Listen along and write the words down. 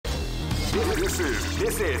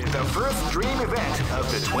This is the first dream event of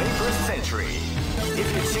the 21st century. If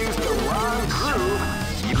you choose the wrong groove,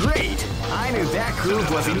 great! I knew that groove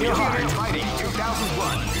was in your heart. Fighting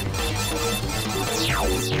 2001.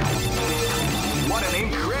 What an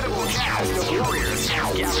incredible cast of warriors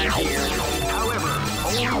has gathered here. However,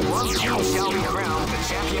 only one team shall be crowned the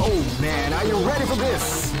champion. Oh man, are you ready for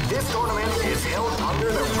this? This tournament is held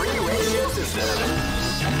under the free ratio system.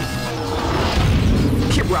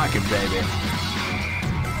 Keep rocking, baby.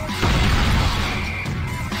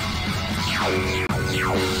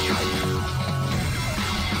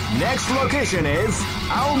 Next location is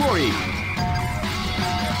Aomori.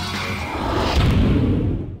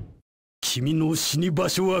 君の死に場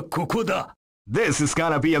所はここだ。 This is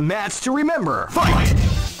gonna be a match to remember. Fight!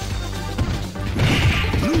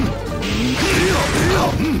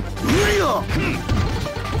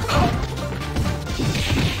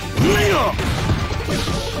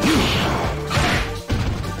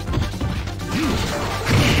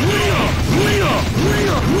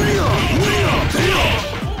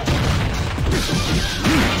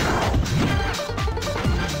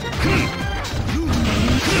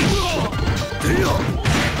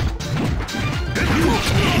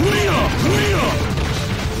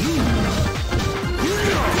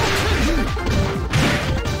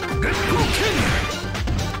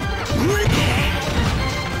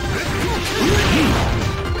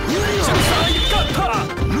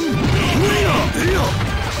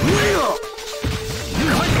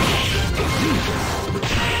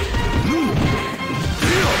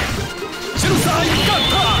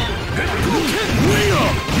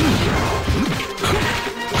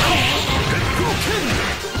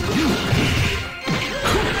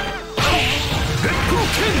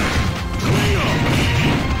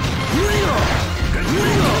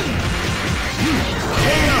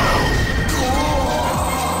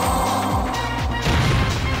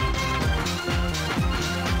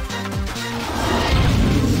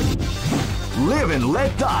 Live and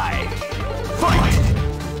let die. Fight!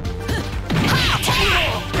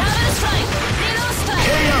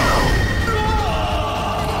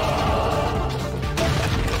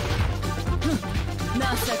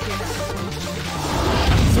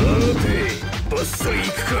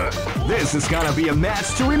 This is gonna be a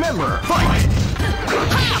match to remember. Fight!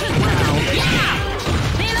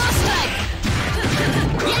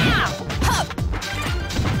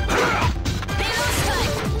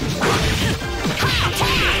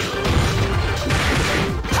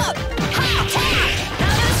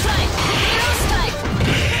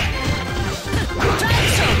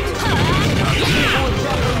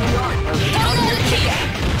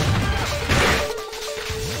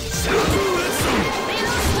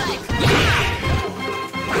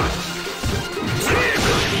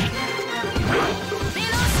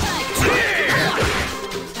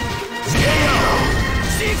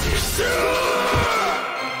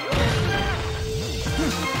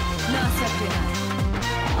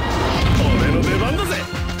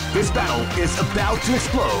 This battle is about to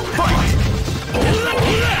explode. Fight!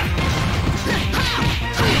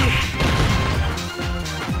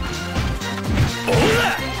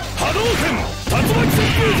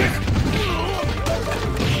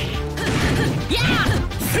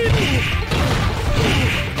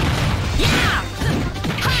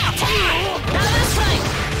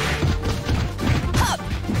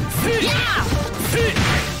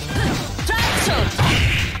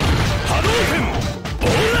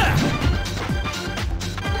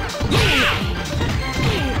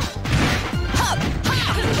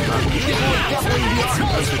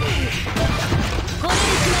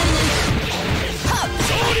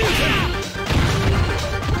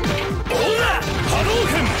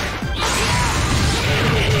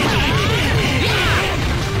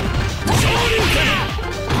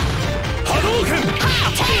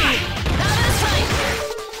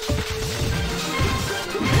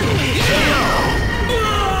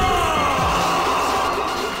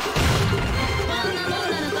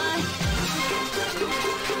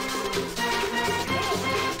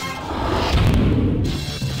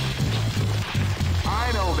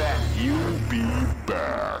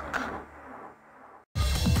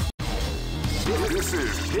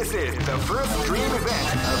 This is the first dream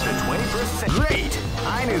event of the 21st century. Great!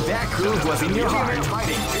 I knew that groove was in your heart.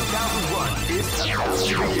 Fighting 2001 is about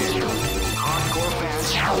to begin. Hardcore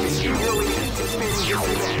fans have been eagerly anticipating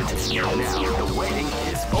this event. Now the waiting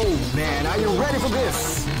is... Oh man, are you ready for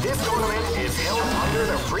this? This tournament is held under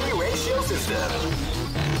the free ratio system.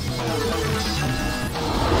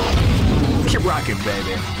 Keep rocking,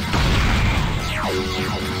 baby.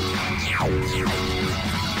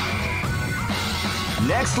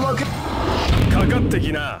 Next look. かかって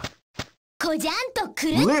きな。こじゃんとく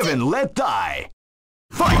るっ Live and let die.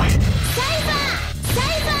 Fight. サイバーサイ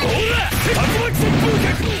バーほら竜巻旋風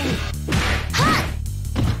脚。はっ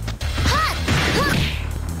はっはっ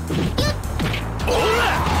ほら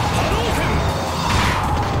波動拳。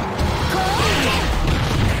コーン剣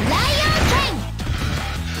ライオン剣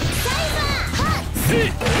サイバーはっせい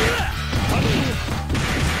ほら波動。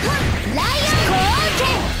はっライオンコーン剣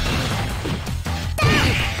ダン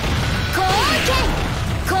コーン剣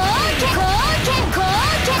コーン剣コーン剣コーン剣コー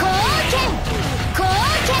ン剣コーン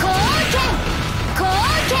剣コーン剣コーン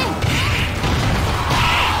剣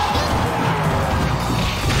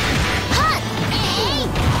はっえい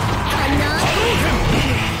かな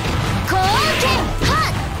コーン剣はっ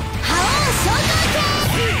覇王衝動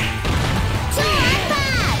剣超アッパー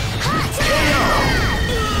はっ超アッ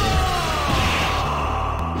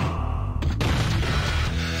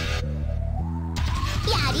パー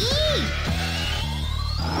やり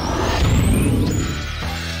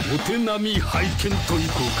お手並み拝見といこう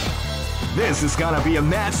か。 This is gonna be a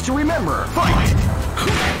match to remember. Fight.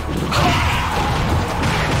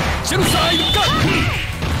 チェルサー一回。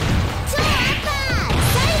超アッパー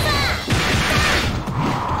サイバー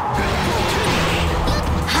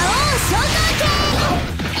覇王衝動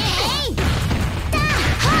剣えいダン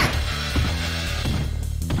はっ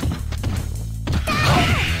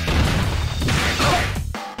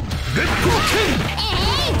月光剣。え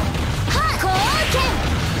いはっコーン剣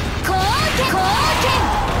コーン剣コーン剣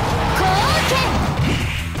コーン剣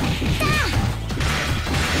ダン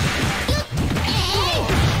えい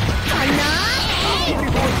かなコー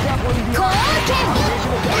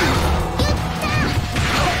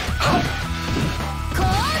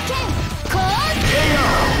ン剣コーン剣コーン剣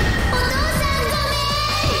お父さんごめん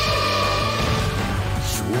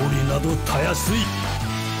勝利などたやすい。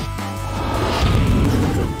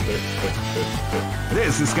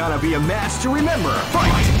 This is gonna be a match to remember.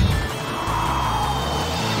 Fight.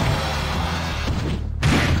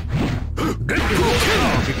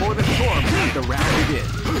 Before the storm, let the round begin.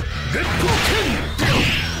 月光剣。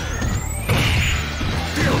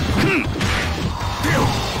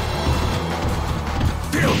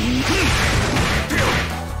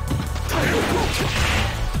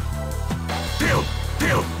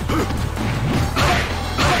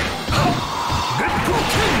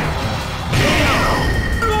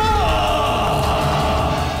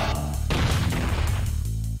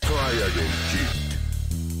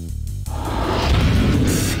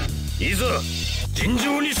いざ尋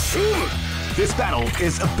常に勝負。 This battle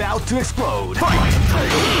is about to explode. Fight.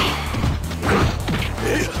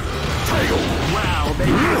 Wow, they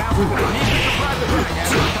do have one. Need to surprise the back at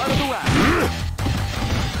the start of the round.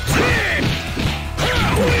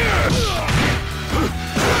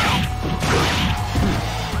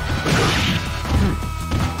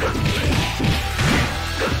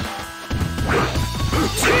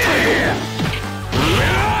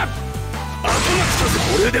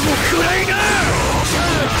これでも食らいな。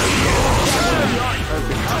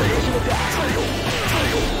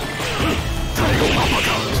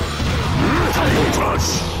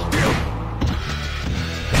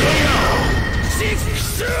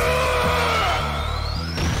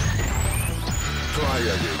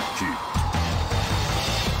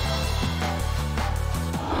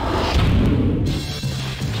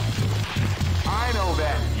I know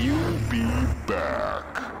that you'll be back.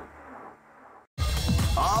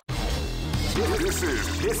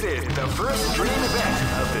 This is the first dream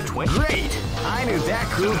event of the 20. Great! I knew that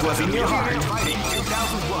groove was in your heart. Fighting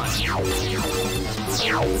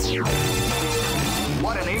 2001.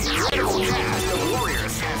 What an incredible cast of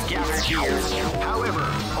warriors has gathered here. However,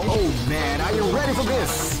 oh man, are you ready for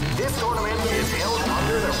this? This tournament is held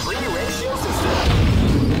under the free ratio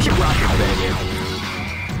system. Keep rocking, baby.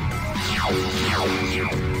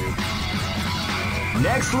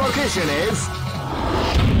 Next location is.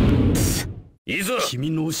 いざ君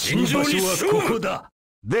の死に場所はここだ。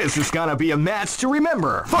 This is gonna be a match to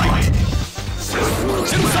remember. Fight! チェル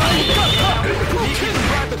サー一回。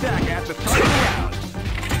 Surprise attack at the start of the round.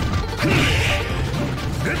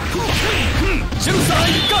 チェルサー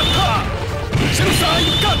一回。チェルサー一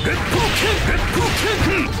回。月光剣。月光剣。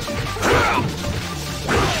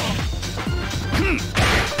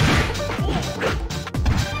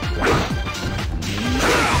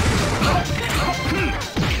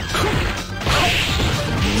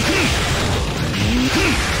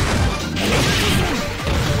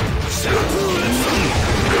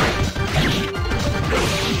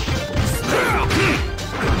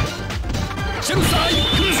チェルサー一回。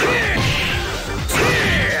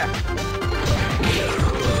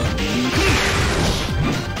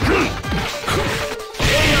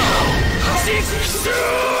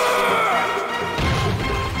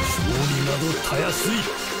すい。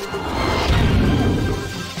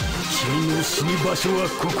君の死に場所は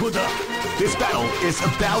ここだ。 This battle is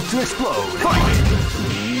about to explode. Fight!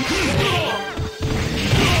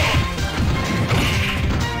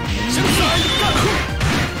 シュルサイガッ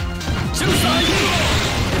シュルサイ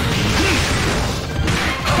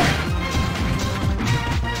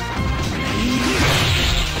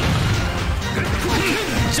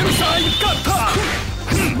シュルサイガッタ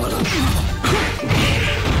つまらんつ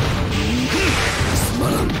ま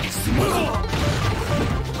らんつまら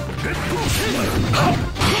ん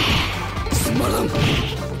つまらん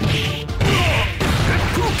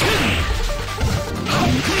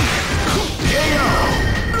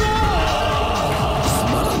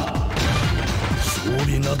勝利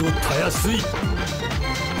などたやすい。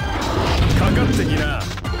かかってきな。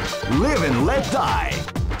 Live and let die.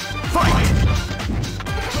 Fight!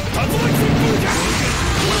 竜巻旋風脚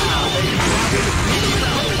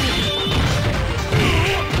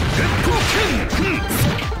月光剣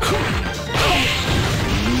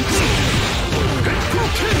月光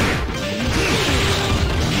剣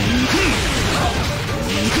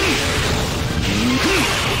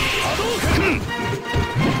波動拳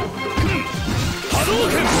波動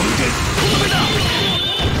拳とどめだ。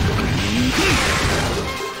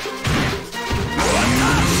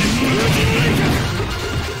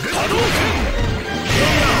波動拳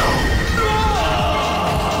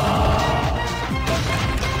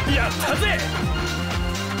やったぜ。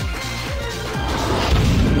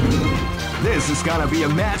 This is gonna be a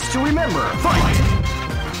match to remember. Fight!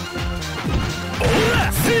 オ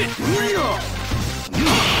ラせ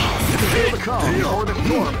Feel the calm or the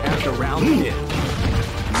storm as the round begins.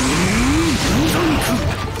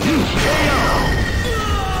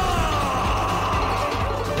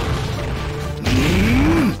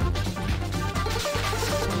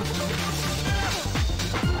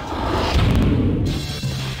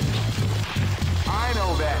 I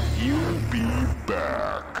know that you'll be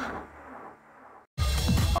back.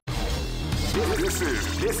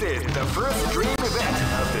 This is the first dream event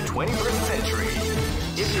of the 21st century.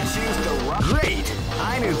 If you choose the right... Great!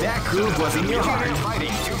 I knew that groove was in your heart.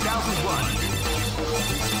 Fighting 2001.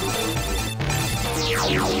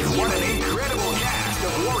 What an incredible cast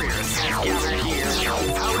of warriors gathered here.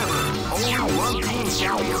 However, only one team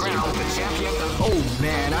shall be crowned the champion of... Oh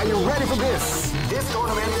man, are you ready for this? This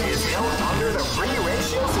tournament is held under the free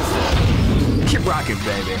ratio system. Keep rocking,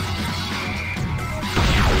 baby.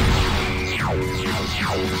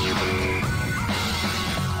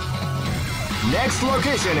 Next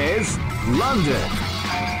location is London.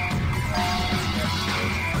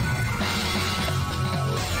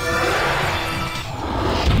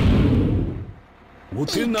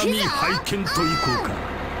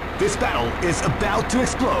 This battle is about to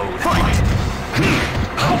explode. Fight!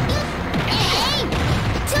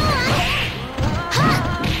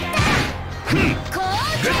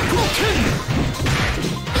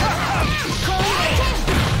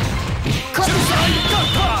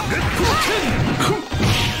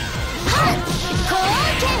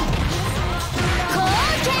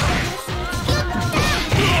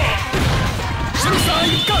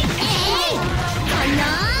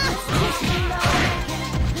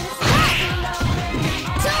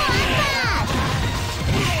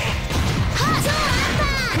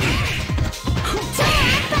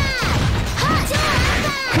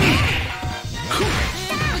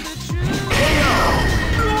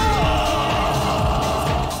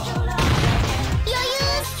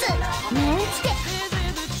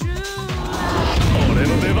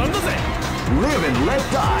 Live and let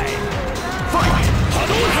die. Fight!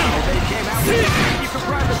 They came out with a sneaky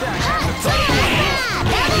surprise attack.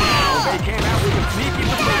 They came out with a sneaky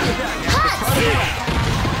surprise attack.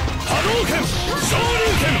 Hadouken!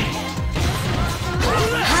 Shoryuken!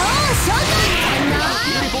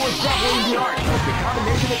 Beautiful example in the art of the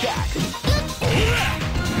combination attack.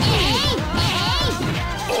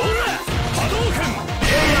 Hadouken!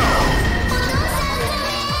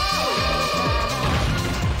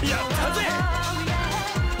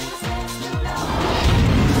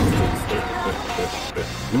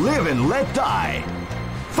 Live and let die.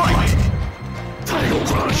 Fight! Title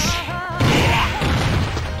Crush!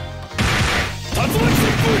 Tatsumaki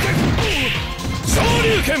Senpuken!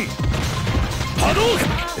 Shoryuken!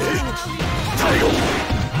 Hadouken! Title!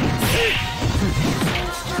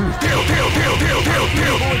 Tail!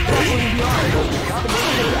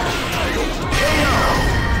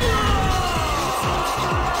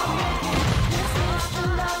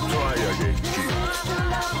 Try again, Chief.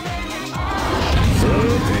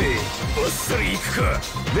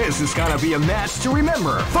 This is gonna be a match to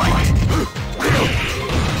remember. Fight!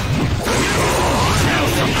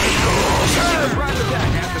 Surprise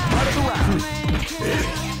attack at the start of the round.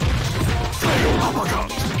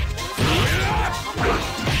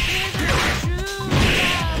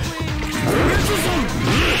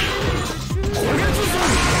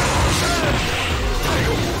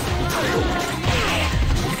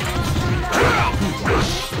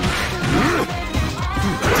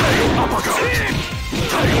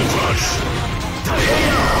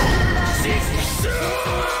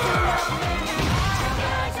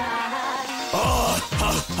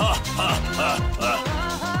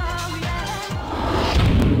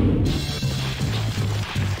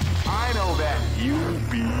 I know that you'll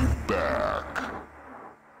be back.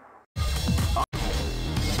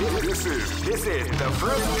 This is the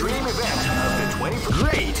first dream event of the 20th.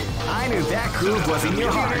 Great! I knew that groove was in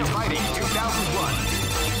your heart. Fighting 2001.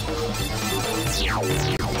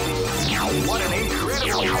 What an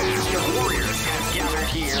incredible cast of warriors has gathered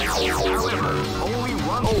here. However, only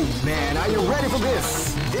one. Oh man, are you ready for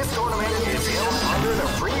this? This tournament is held under the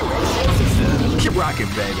free ratio system. Keep rocking,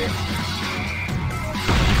 baby.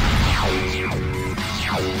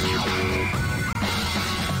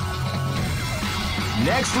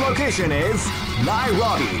 Next location is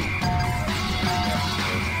Nairobi.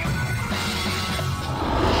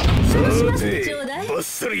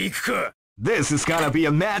 This is gonna be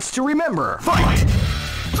a match to remember. Fight!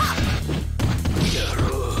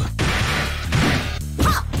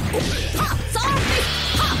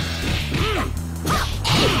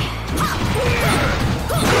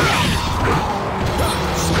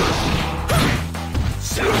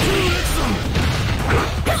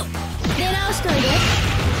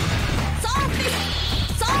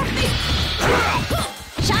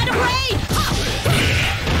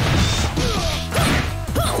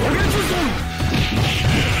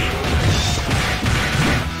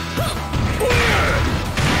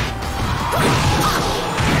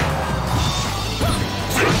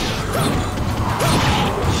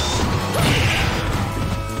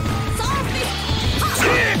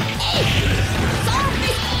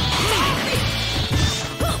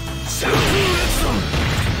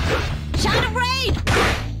 Shadow Blade!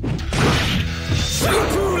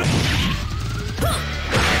 Shadow Blade!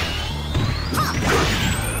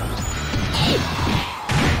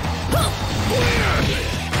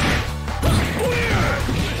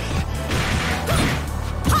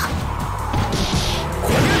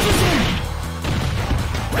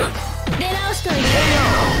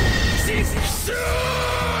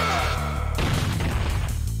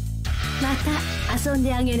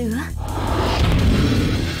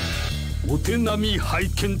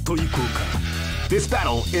 This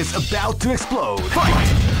battle is about to explode. Fight!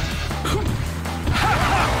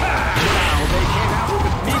 Now they came out with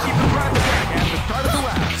a sneaky surprise attack at the start of the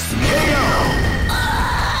round.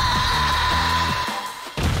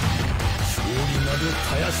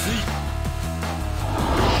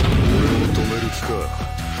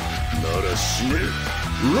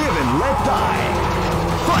 Live and let die.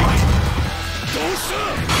 Fight!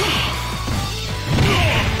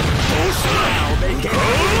 Now they came out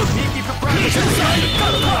with a sneaky surprise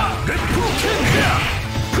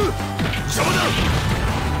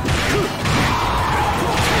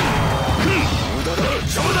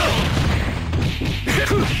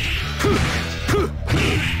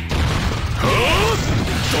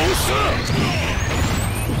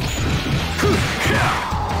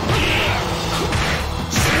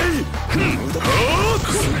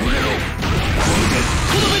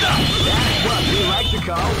That's what we like to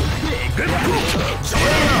call big damage.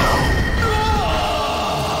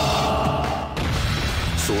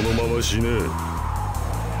 そのまま死ね。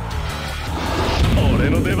俺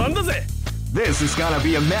の出番だぜ。 This is gonna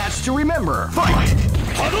be a match to remember. Fight!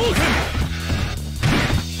 波動拳。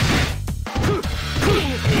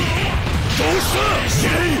どうした？試合。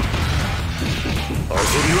遊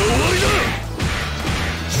びは終わりだ。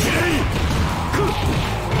試合。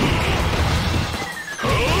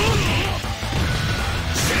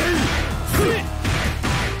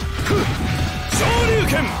昇竜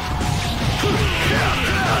拳。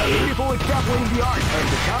People extrapolating the art of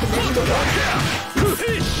the combination of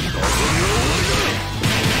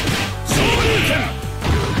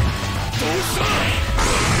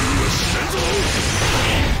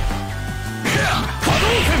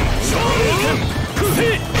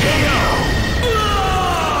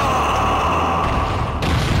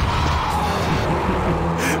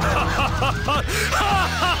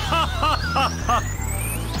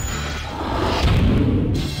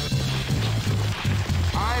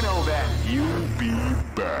I know that you'll be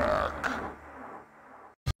back.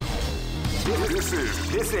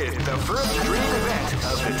 This is the first dream event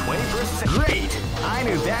of the 21st century. Great! I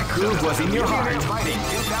knew that groove was in your heart. Fighting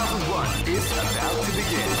 2001 is about to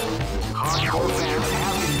begin. Hardcore fans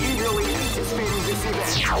have been eagerly anticipating this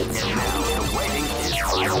event, and now the waiting is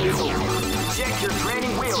finally over. Check your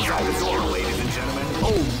training wheels out the door, ladies and gentlemen.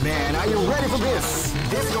 Oh man, are you ready for this?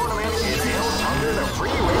 This tournament is held under the free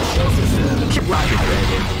ratio system. Keep rocking,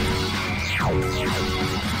 baby.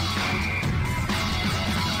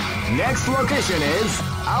 Next location is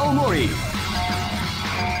Aomori.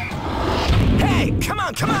 Hey, come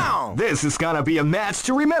on, come on! This is gonna be a match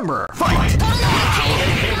to remember. Fight! They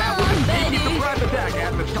came out with a sneaky surprise attack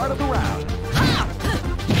at the start of the round.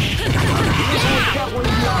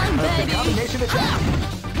 The combination attack.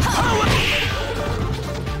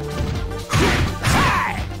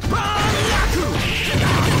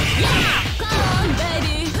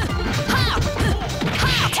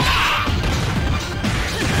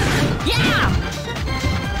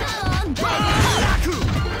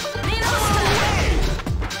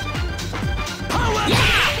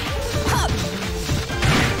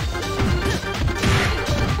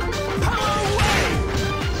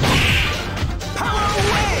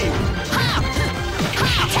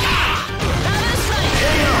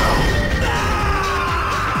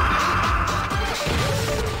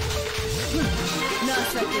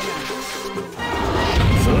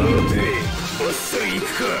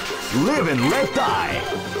 Live and let die.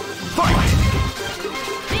 Fight!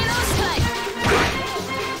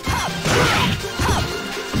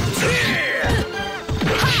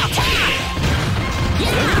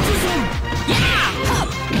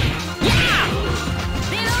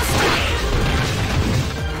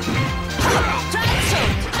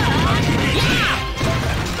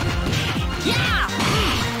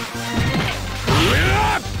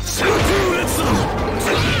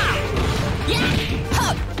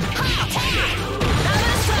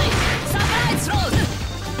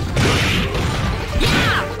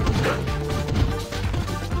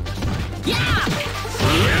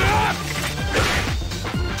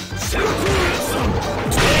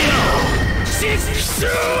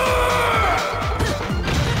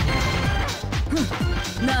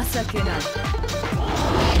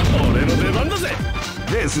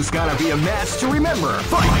 This is gonna be a match to remember.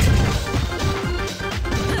 Fight!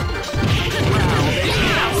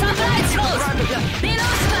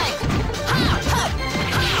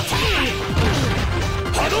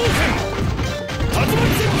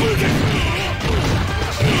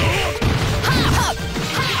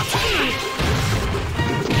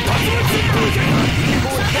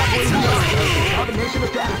 Combination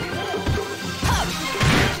attack.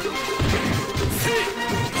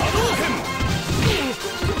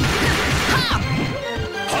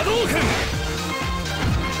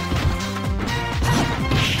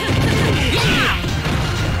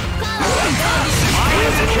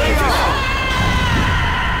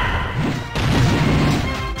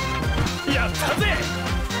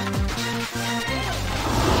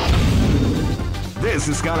 This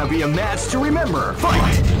is gonna be a match to remember.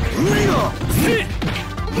 Fight!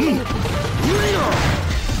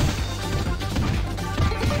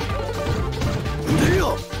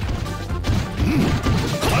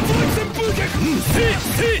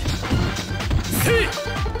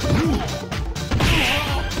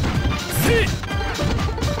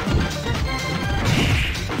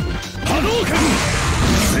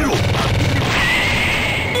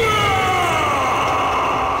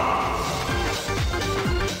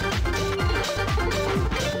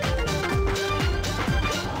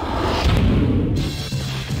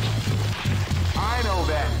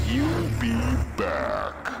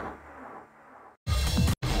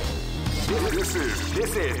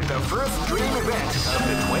 This is the first dream event of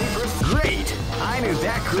the 21st. Great! I knew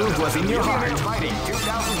that groove was in your heart. Fighting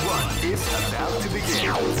 2001 is about to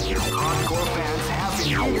begin. Hardcore fans have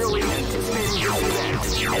been eagerly anticipating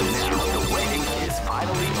this event, and now the waiting is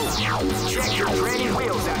finally over. Check your training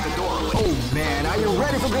wheels at the door. Oh man, are you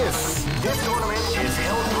ready for this? This tournament is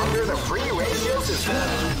held under the free ratio system.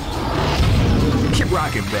 Keep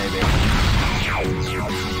rocking, baby.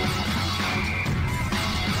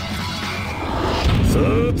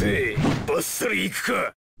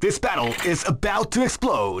 This battle is about to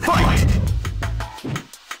explode. Fight!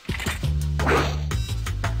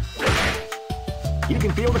 You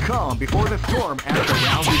can feel the calm before the storm as the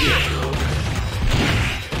round begins.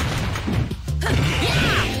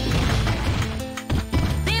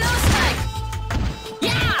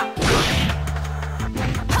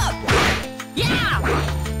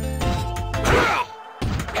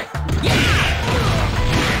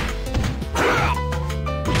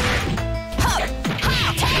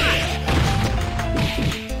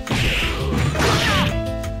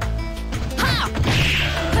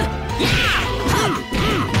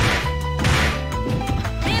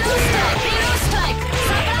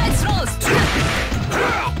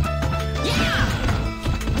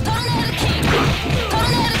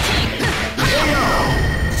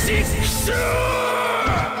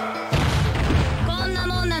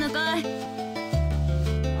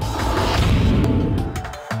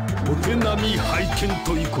 手並み拝見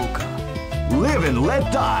といこうか。 Live and let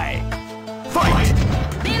die. Fight!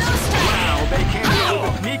 Wow, they came in with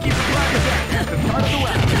a sneaky surprise attack at the start of the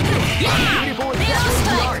round. Beautiful attack.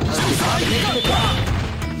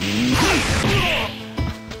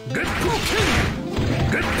 Get broken!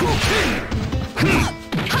 Get broken!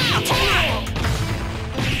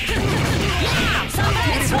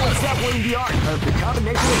 Beautiful exampling the art of the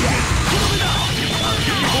combination attack.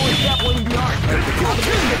 Beautiful exampling the art of the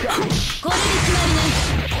combination attack.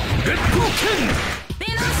 Get broken!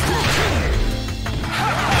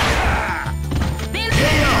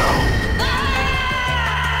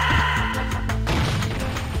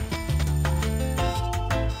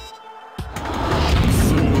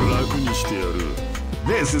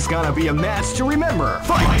 This is gonna be a match to remember.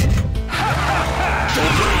 Fight!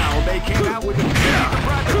 Wow, they came out with a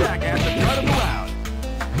surprise attack at the start of the round.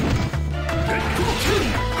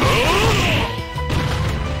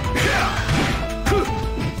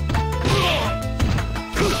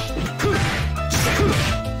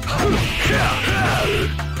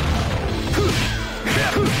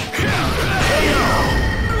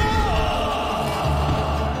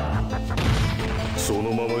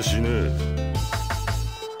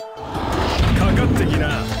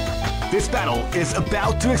 This battle is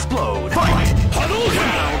about to explode. Fight!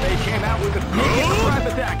 Wow, they came out with a surprise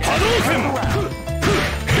attack at the start of the round.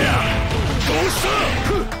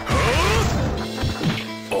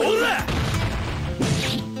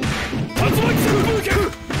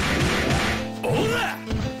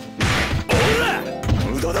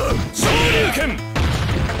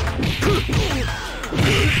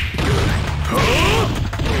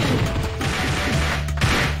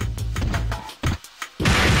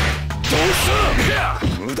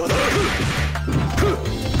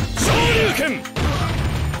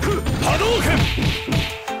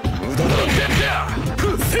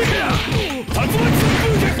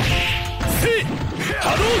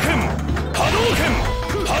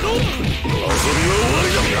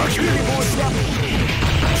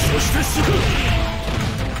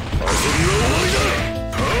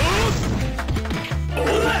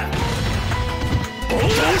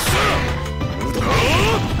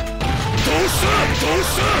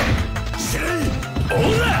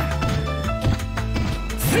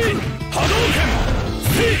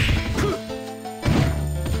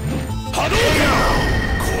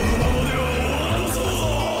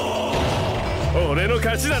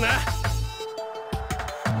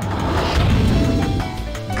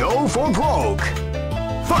 Go for broke.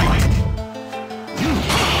 Fight!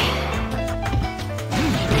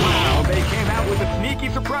 Wow, they came out with a sneaky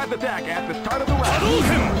surprise attack at the start of the round.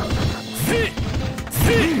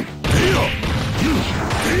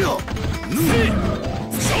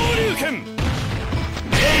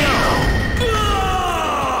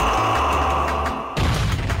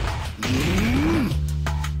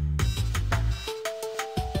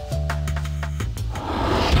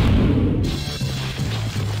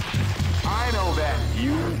 I know that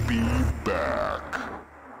you'll be back.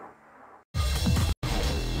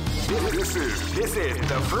 This is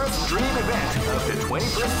the first dream event of the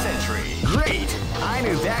 21st century. Great! I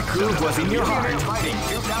knew that groove was in your heart. Fighting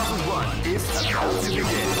 2001 is about to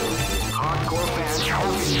begin. Hardcore fans have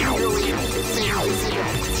been eagerly anticipating this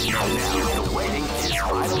event. And now the waiting is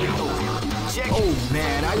finally over. Oh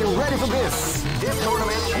man, are you ready for this? This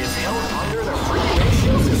tournament is held under the free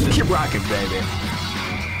ratio system. Keep rocking, baby.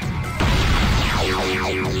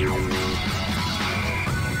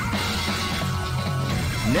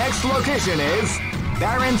 Next location is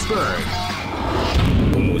Barentsburg.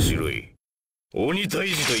 面白い。鬼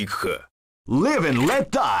退治と行くか。Live and let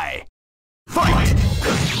die. Fight!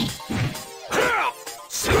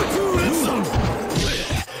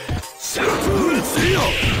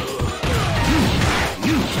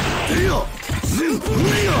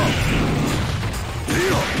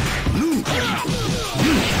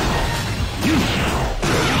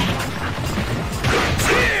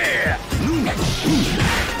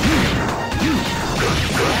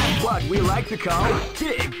 What we like to call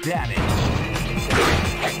big damage.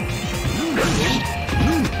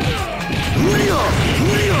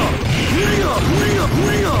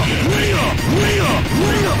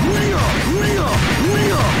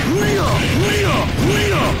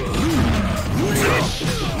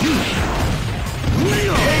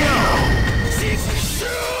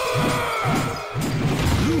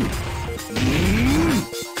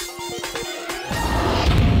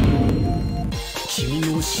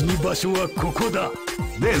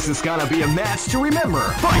 This is gonna be a match to remember.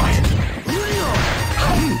 Fight!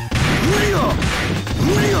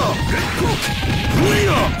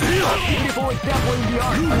 Beautiful exempling the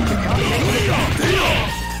art of the combination.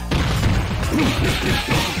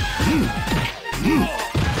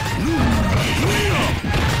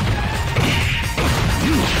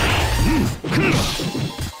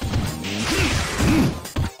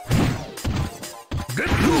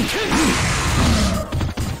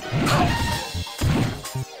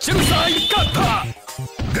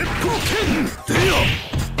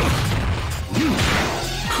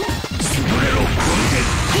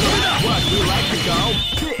 What, you like to go?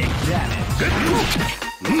 Big damage.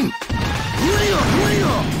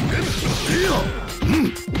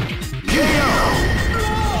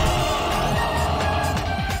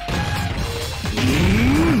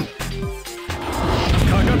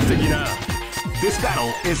 This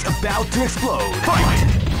battle is about to explode. Fight!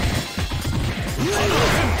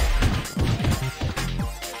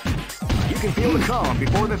 You can feel the calm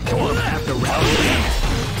before the storm after round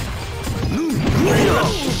 8.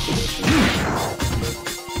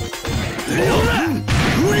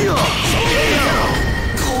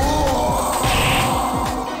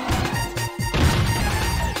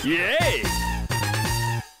 Yay!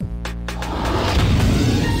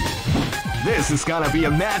 This is gonna be a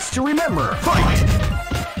match to remember. Fight!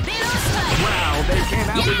 Wow, they came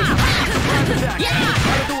out with a surprise attack at the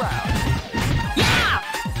start of the round.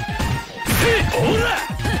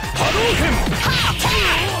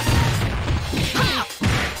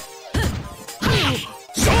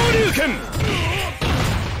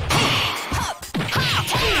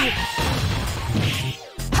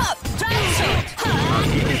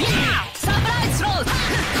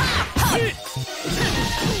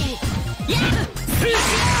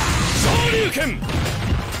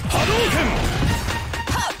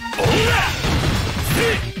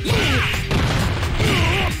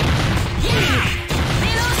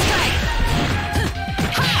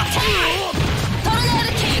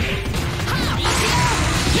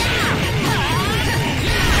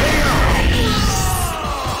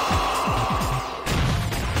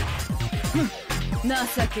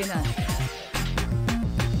情けない。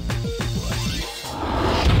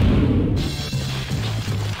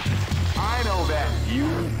I know that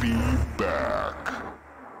you'll be back.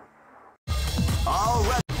 All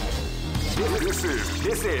right.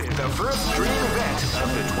 This is the first dream event of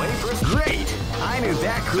the 21st. Great! I knew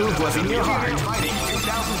that groove was in your heart. Fighting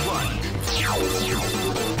 2001.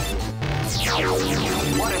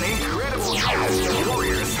 What an incredible cast of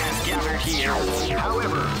warriors has gathered here.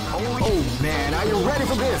 However, only... Oh man, are you ready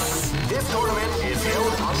for this? This tournament is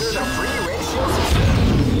held under the free ratio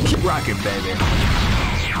system. Keep rocking, baby.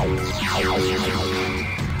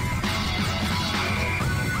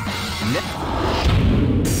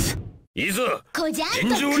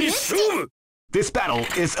 This battle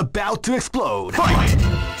is about to explode. Fight!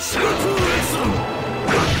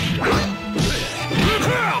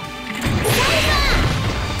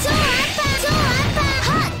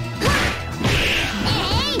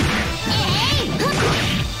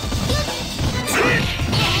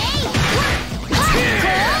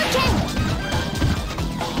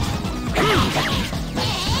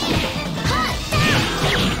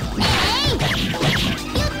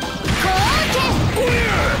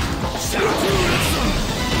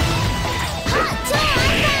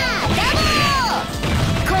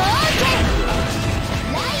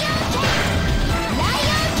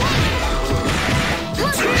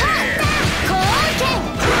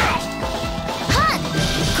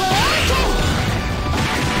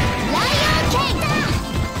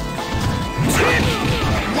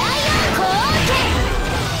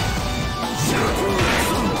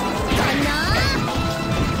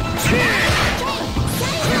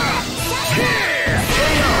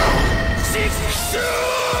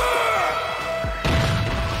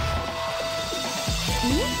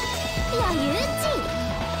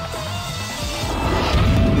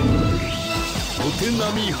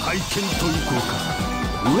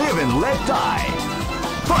 Live and let die.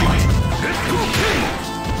 Fight!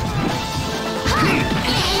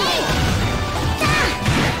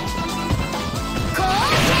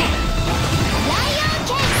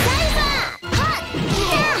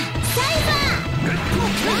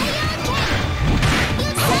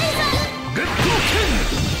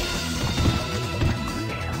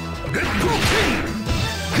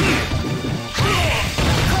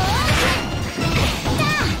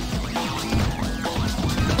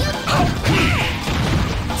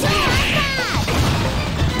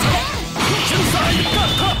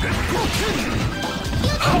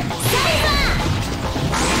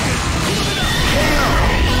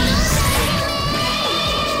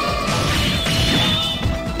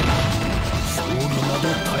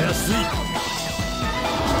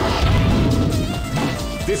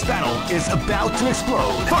 This battle is about to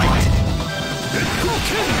explode. Fight!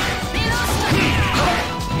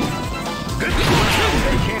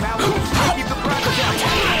 They came out with a sneaky surprise attack at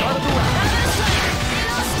the start of the round.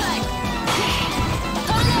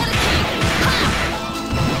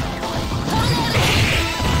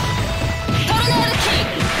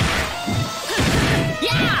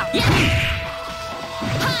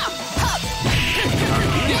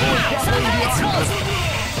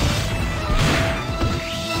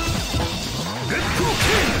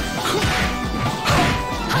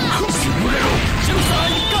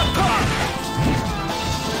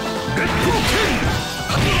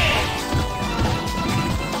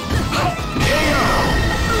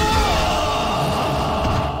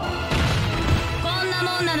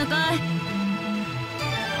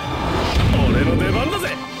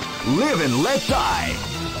 Live and let die.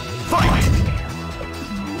 Fight!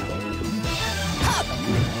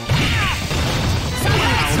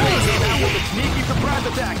 With a sneaky surprise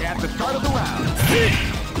attack at the start of the round.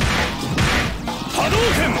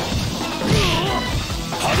 Hadouken!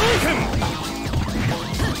 Hadouken!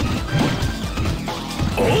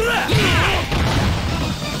 Ora!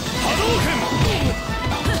 Hadouken!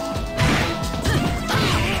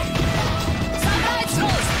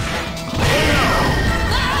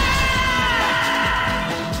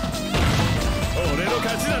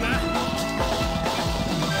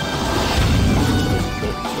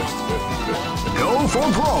 Go for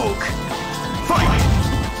broke. Fight!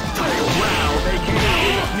 Wow, they came out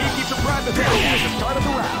with a sneaky surprise attack at the start of the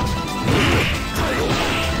round.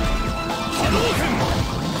 Hadouken!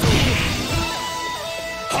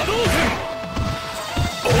 Hadouken!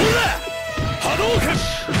 Ora! Hadouken!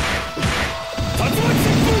 Tatsumaki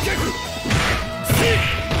Senpukyaku! Si!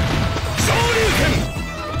 Shoryuken!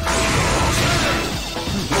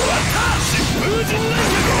 Wata! Shifujin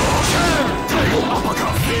Naikaku!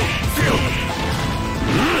 Uppercut! Feel!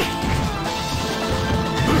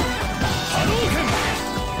 Hadouken!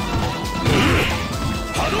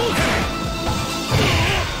 Hadouken!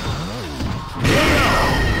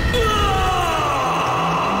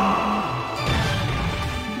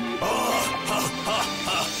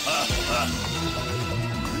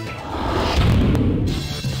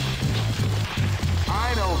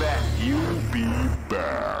 I know that you'll be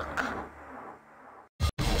back.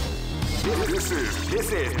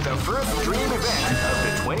 This is the first dream event of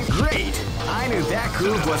the 20. Great! I knew that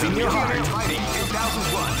groove was in your heart. Fighting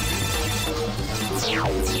 2001.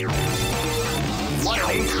 What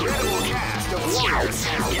an incredible cast of warriors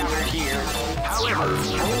has gathered here. However,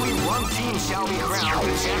 only one team shall be crowned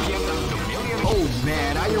the champion of the million. Oh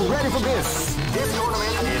man, are you ready for this? This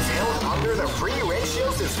tournament is held under the free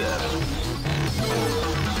ratio system.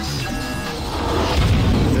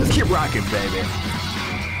 Just keep rocking, baby.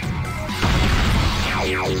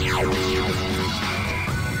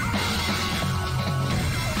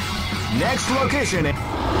 Next location.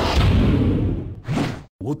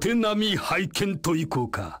 お手並み拝見といこう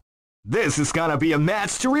か。 This is gonna be a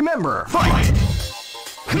match to remember. Fight!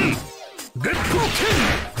 Get broken!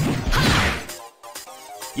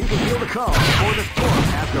 You can feel the calm before the storm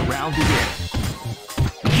as the round begins.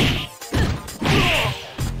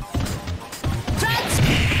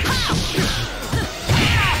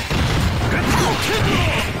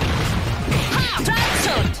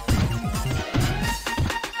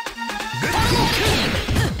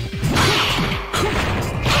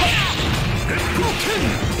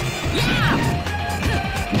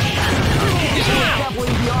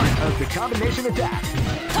 The art of the combination attack.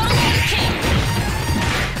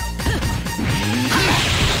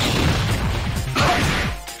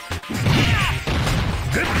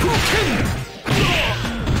 Get broken!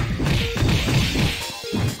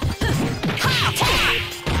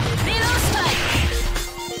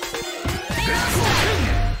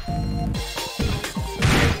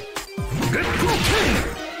 Get broken!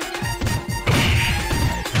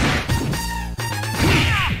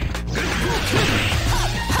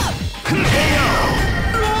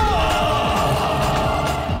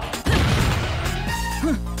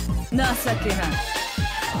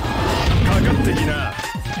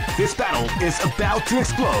 This battle is about to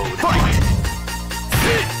explode. Fight!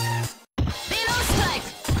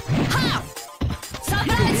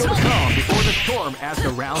 You can feel the calm before the storm as the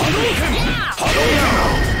round begins.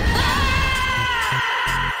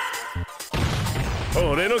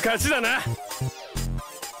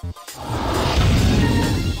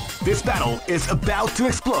 This battle is about to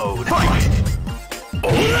explode. Fight!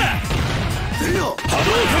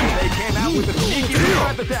 They came out with a sneaky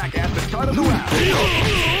surprise attack at the start of the round.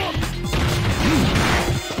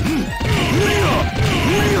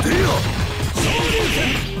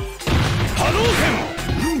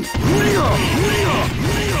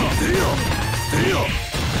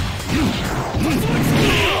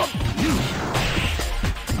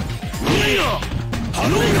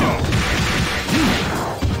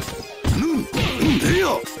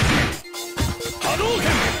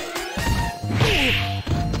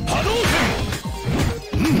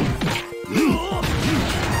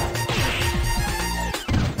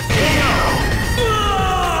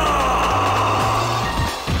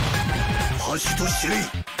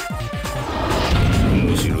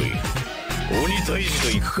 面白い。鬼退治と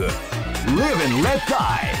いくか。 Live and let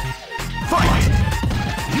die. Fight!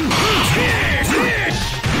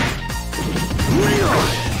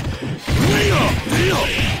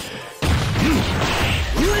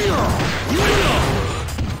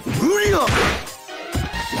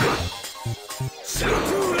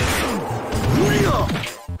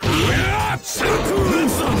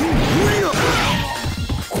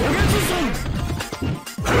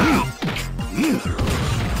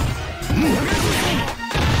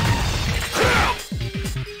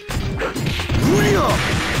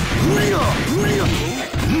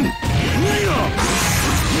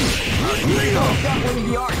 Not winning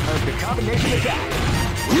the art of the combination attack.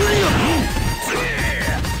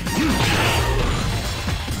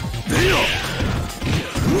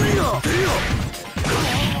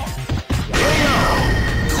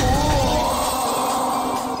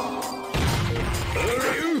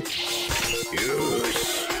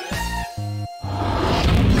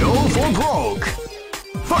 Go for broke.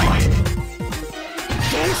 Fight!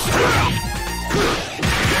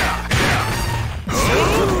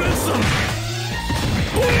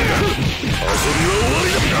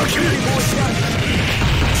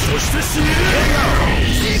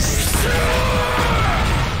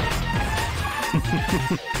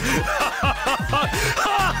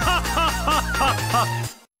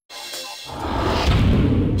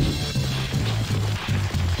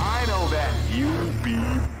 I know that you'll be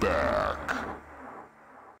back.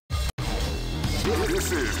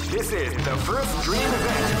 This is the first dream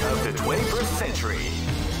event of the 21st century.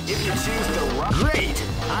 If you choose the right... Great!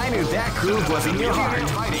 I knew that groove was in your heart.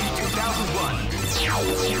 Fighting 2001.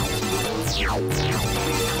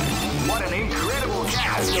 What an incredible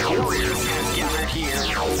cast of warriors has gathered here.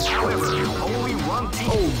 However, only one team...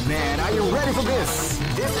 Oh man, are you ready for this?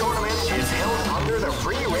 This tournament is held under the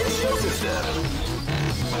free ratio system.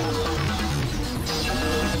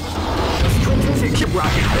 Keep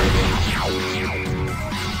rocking.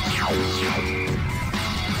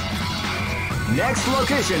 Next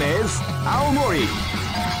location is Aomori.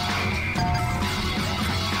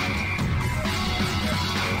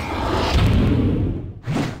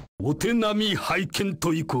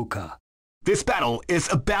 This battle is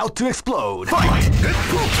about to explode. Fight!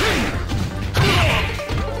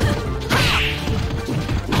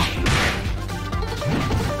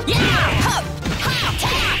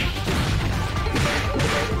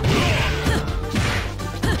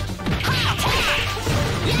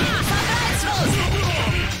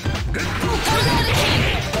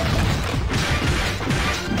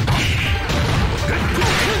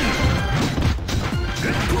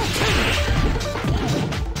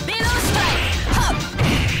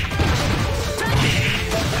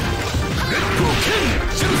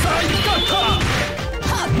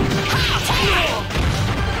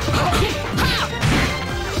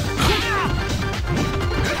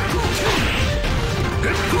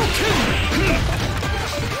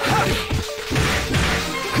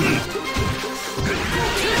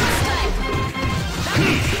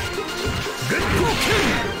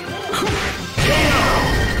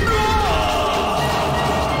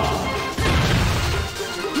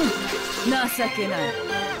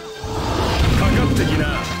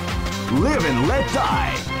 Live and let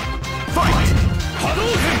die. Fight!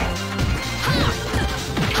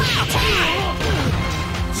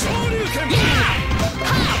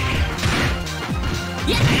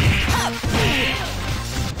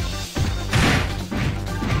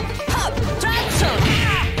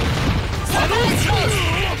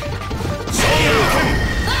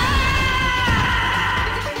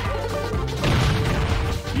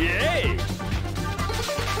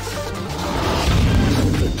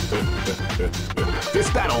 This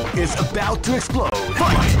battle is about to explode.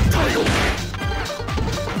 Fight!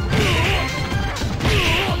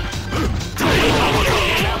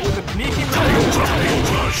 With a sneaky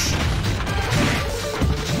rush.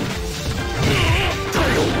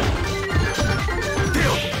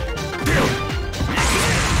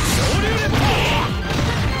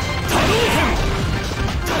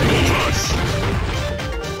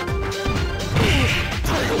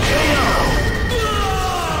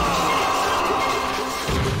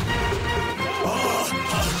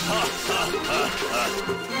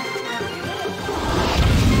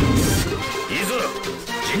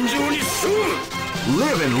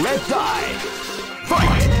 Live and let die.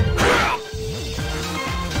 Fight!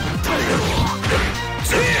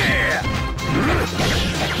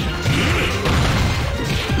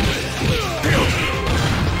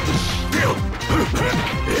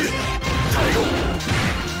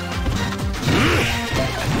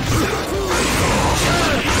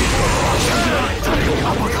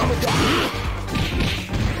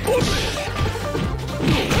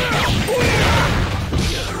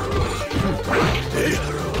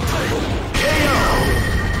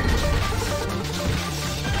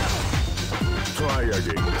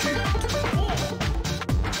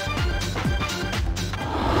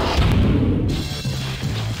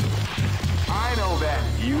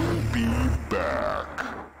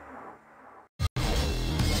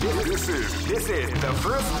 This is the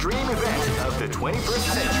first dream event of the 21st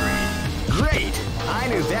century. Great! I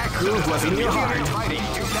knew that groove was in your heart. Fighting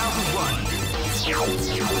 2001.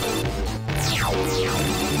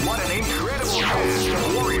 What an incredible cast of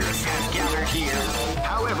warriors has gathered here.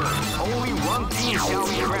 However, only one team shall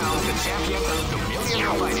be crowned the champion of the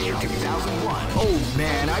Millionaire Fighting 2001. Oh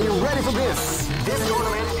man, are you ready for this? This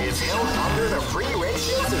tournament is held under the free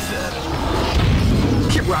ratio system.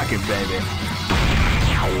 Keep rocking, baby.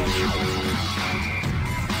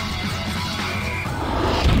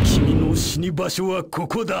 君の死に場所はこ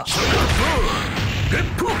こだ。烈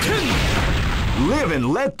風剣 Live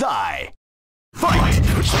and let die. Fight! Wow,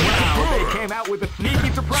 they came out with a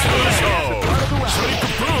sneaky surprise at the start of the round.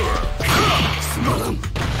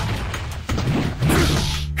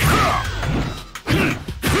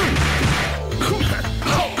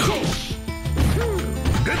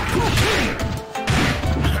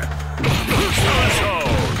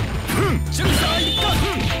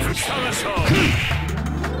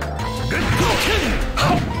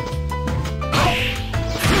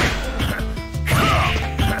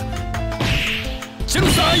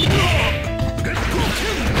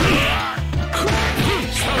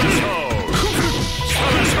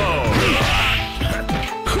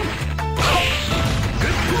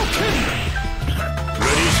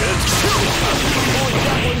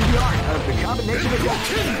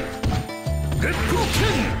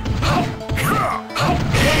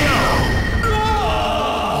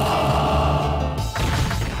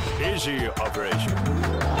 Easy operation.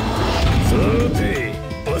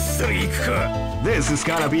 This is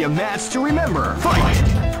gonna be a match to remember. Fight!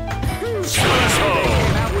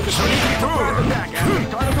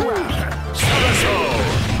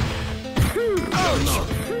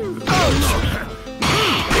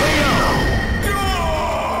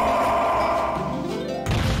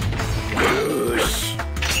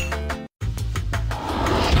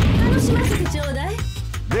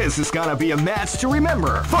 This is gonna be a match to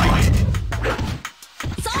remember. Fight!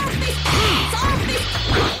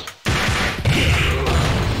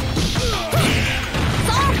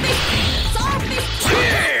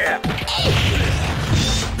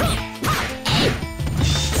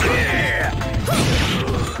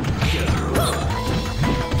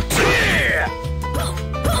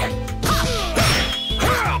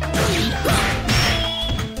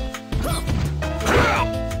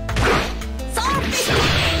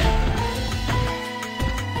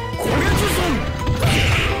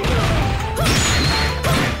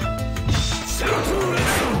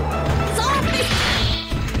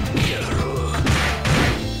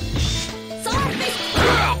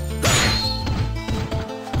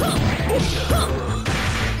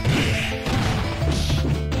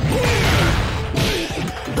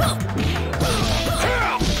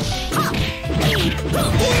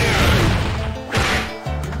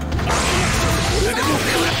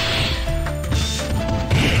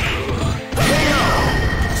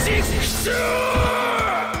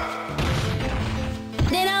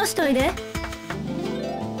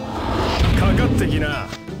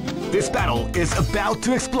 This battle is about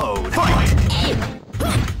to explode. Fight!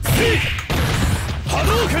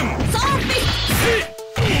 Hadouken!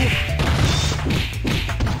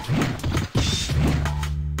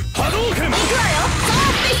 Hadouken!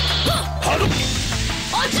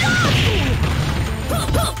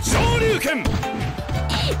 Shoryuken!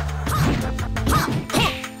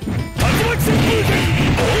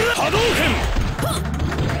 Hadouken!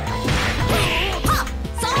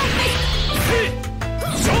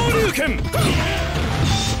 Shoryuken!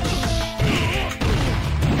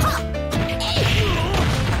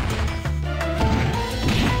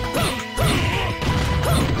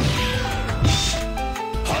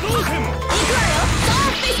 Hadouken!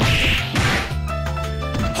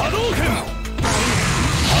 Hadouken!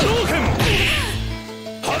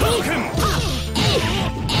 Hadouken! Hadouken!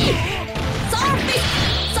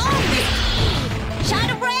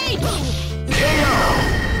 Shadow Blade!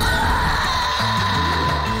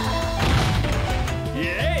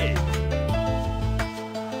 Yay!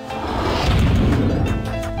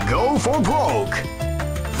 Go for broke.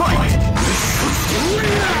 Fight!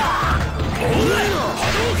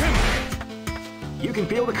 Hadouken! You can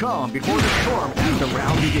feel the calm before the storm as the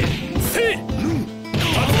round begins.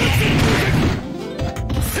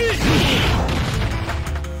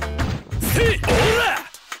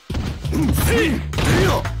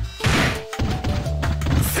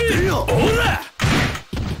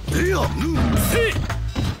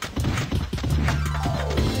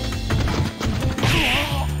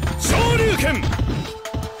 Shoryuken!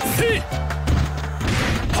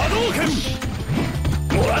 Hadouken!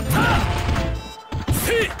 もらった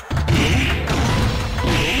せい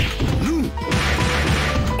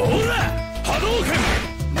オーラ波動拳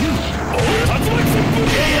オーラ竜巻旋風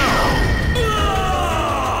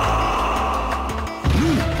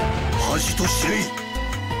恥と知れい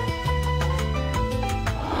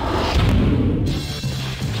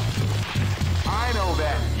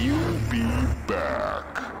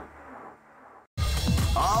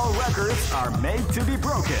All records are made to be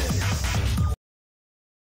broken.